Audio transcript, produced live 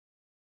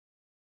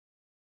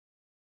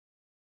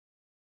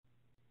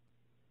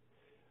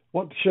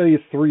want to show you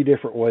three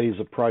different ways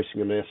of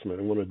pricing an estimate.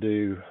 I want to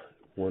do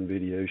one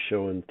video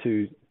showing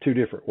two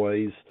different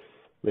ways.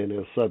 Then in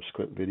a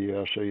subsequent video,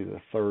 I'll show you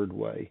the third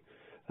way.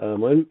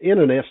 I'm in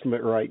an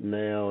estimate right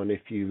now, and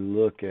if you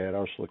look at,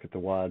 I'll just look at the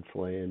wide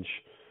flange.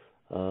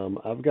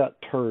 I've got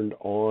turned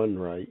on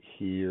right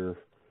here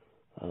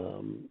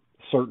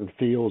certain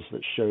fields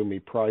that show me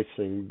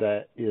pricing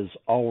that is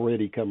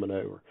already coming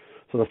over.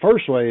 So the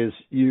first way is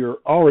you're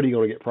already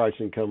going to get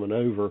pricing coming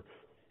over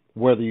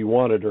whether you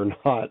want it or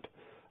not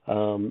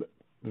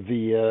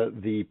via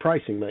the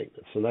pricing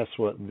maintenance, and that's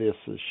what this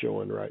is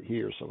showing right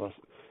here. So if I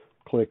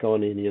click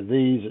on any of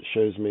these, it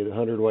shows me the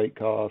hundredweight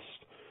cost,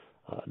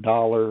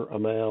 dollar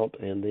amount,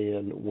 and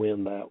then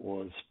when that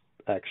was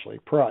actually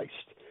priced.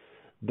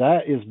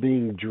 That is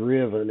being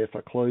driven, if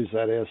I close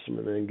that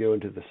estimate and then go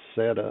into the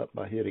setup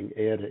by hitting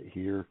edit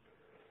here,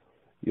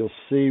 you'll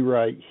see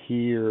right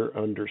here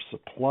under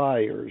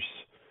suppliers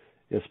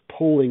is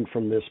pulling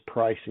from this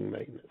pricing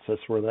maintenance.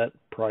 That's where that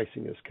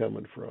pricing is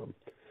coming from.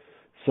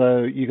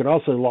 So you can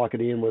also lock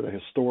it in with a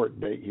historic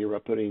date here by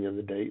putting in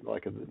the date,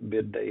 like a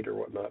bid date or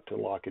whatnot, to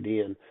lock it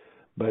in.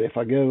 But if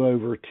I go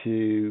over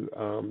to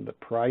the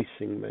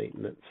pricing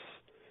maintenance,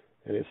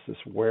 and it's this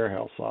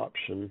warehouse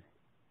option,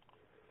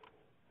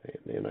 and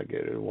then I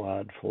go to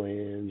wide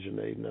flange and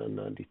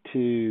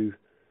 89.92.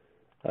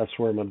 That's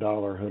where my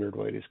dollar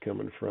hundredweight is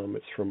coming from.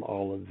 It's from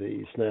all of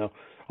these. Now,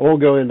 I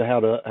won't go into how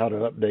to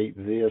update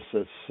this.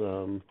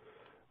 It's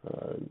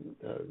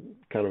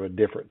kind of a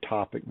different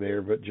topic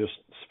there, but just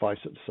suffice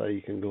it to say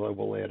you can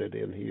global edit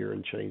in here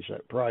and change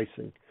that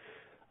pricing.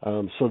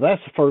 So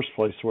that's the first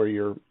place where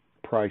your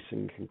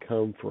pricing can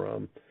come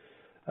from.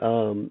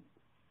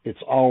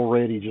 It's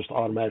already just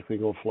automatically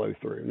going to flow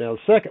through. Now,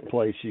 the second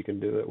place you can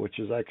do it, which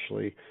is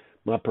actually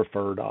my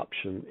preferred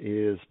option,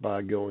 is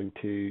by going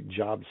to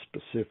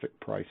job-specific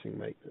pricing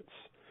maintenance.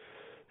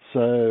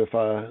 So if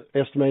I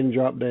estimate and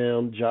drop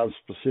down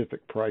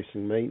job-specific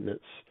pricing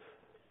maintenance,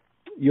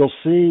 you'll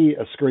see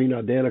a screen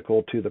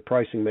identical to the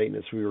pricing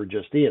maintenance we were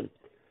just in,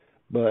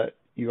 but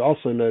you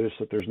also notice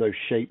that there's no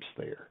shapes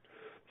there.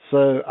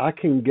 So I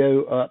can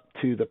go up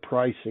to the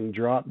pricing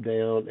drop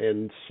down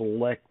and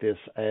select this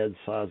add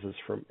sizes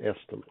from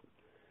estimate.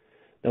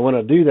 Now when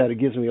I do that, it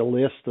gives me a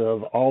list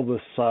of all the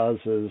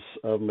sizes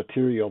of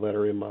material that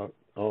are in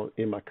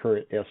my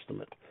current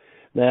estimate.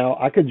 Now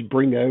I could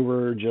bring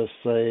over just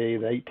say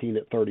the 18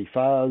 at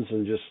 35s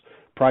and just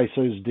price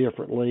those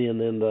differently, and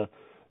then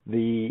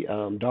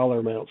the dollar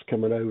amounts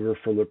coming over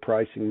from the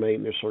pricing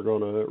maintenance are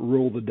going to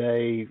rule the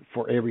day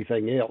for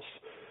everything else.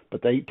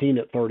 But the 18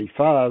 at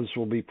 35s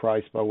will be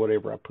priced by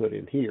whatever I put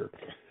in here.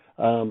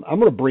 I'm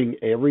going to bring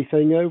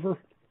everything over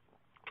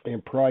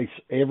and price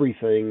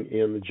everything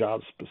in the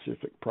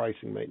job-specific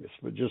pricing maintenance.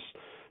 But just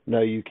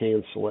know you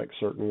can select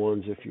certain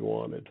ones if you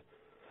wanted.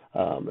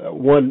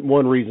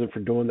 One reason for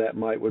doing that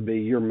would be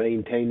you're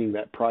maintaining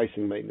that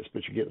pricing maintenance,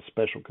 but you get a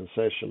special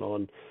concession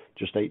on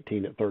just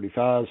 18 at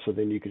 35. So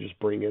then you could just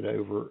bring it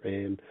over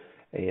and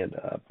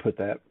put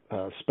that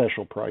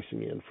special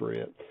pricing in for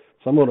it.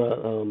 So I'm going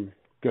to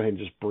go ahead and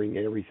just bring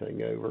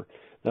everything over.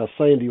 Now it's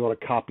saying, do you want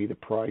to copy the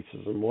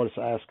prices? And what it's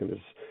asking is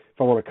if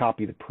I want to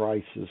copy the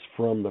prices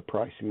from the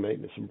pricing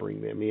maintenance and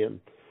bring them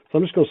in. So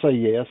I'm just going to say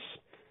yes.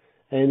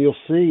 And you'll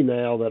see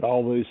now that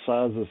all those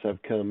sizes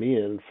have come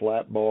in.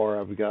 Flat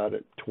bar I've got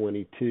at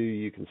 22,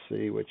 you can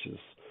see, which is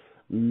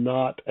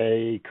not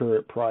a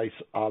current price,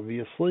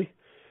 obviously.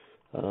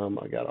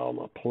 I got all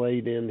my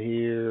plate in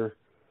here.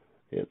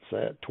 It's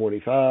at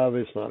 25.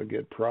 It's not a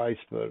good price,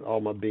 but all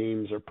my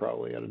beams are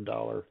probably at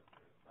 $1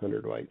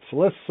 hundredweight. So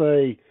let's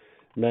say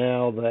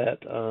now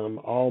that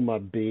all my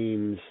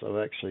beams I've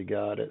actually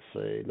got at,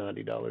 say,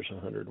 $90 a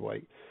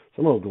hundredweight.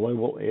 So I'm going to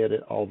global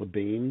edit all the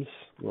beams.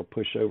 I'm going to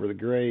push over the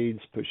grades,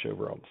 push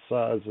over all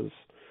the sizes,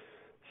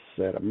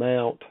 set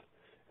amount,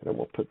 and I'm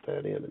going to put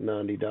that in at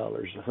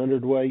 $90 a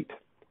hundredweight.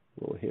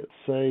 We'll hit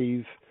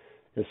save.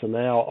 And so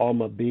now all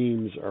my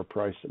beams are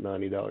priced at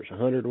 $90 a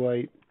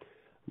hundredweight.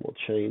 We'll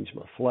change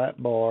my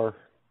flat bar.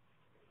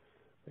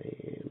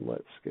 And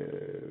let's go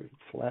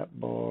flat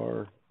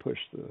bar, push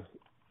the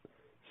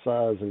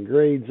size and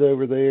grades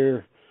over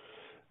there.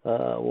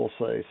 We'll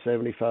say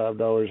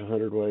 $75 a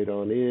hundredweight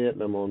on it,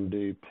 and I'm going to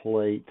do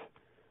plate.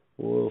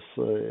 We'll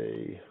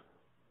say,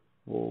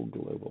 we'll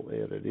global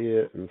edit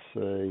it and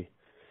say,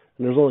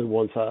 and there's only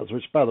one size,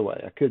 which, by the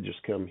way, I could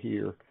just come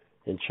here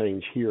and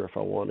change here if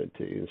I wanted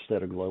to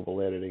instead of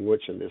global editing,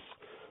 which in this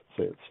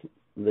sense,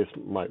 this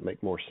might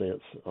make more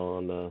sense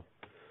on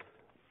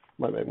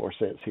might make more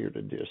sense here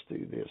to just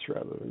do this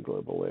rather than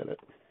global edit.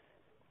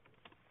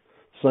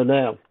 So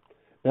now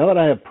that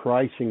I have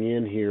pricing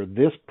in here,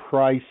 this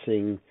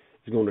pricing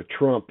is going to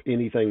trump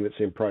anything that's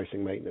in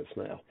pricing maintenance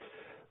now.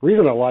 The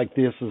reason I like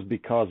this is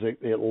because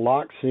it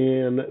locks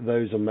in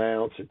those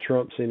amounts. It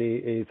trumps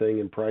anything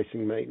in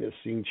pricing maintenance.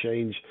 You can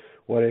change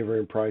whatever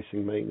in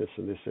pricing maintenance,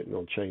 and this isn't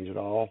going to change at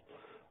all.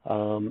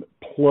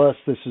 Plus,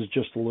 this is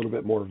just a little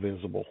bit more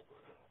visible.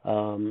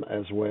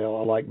 As well.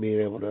 I like being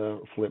able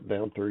to flip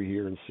down through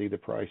here and see the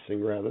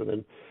pricing rather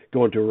than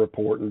going to a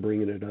report and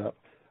bringing it up.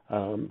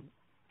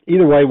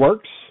 Either way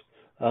works.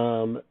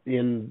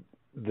 In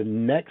the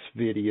next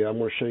video, I'm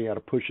going to show you how to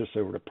push this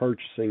over to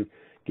purchasing,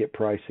 get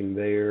pricing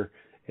there,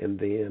 and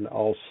then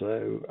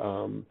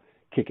also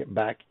kick it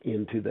back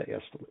into the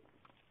estimate.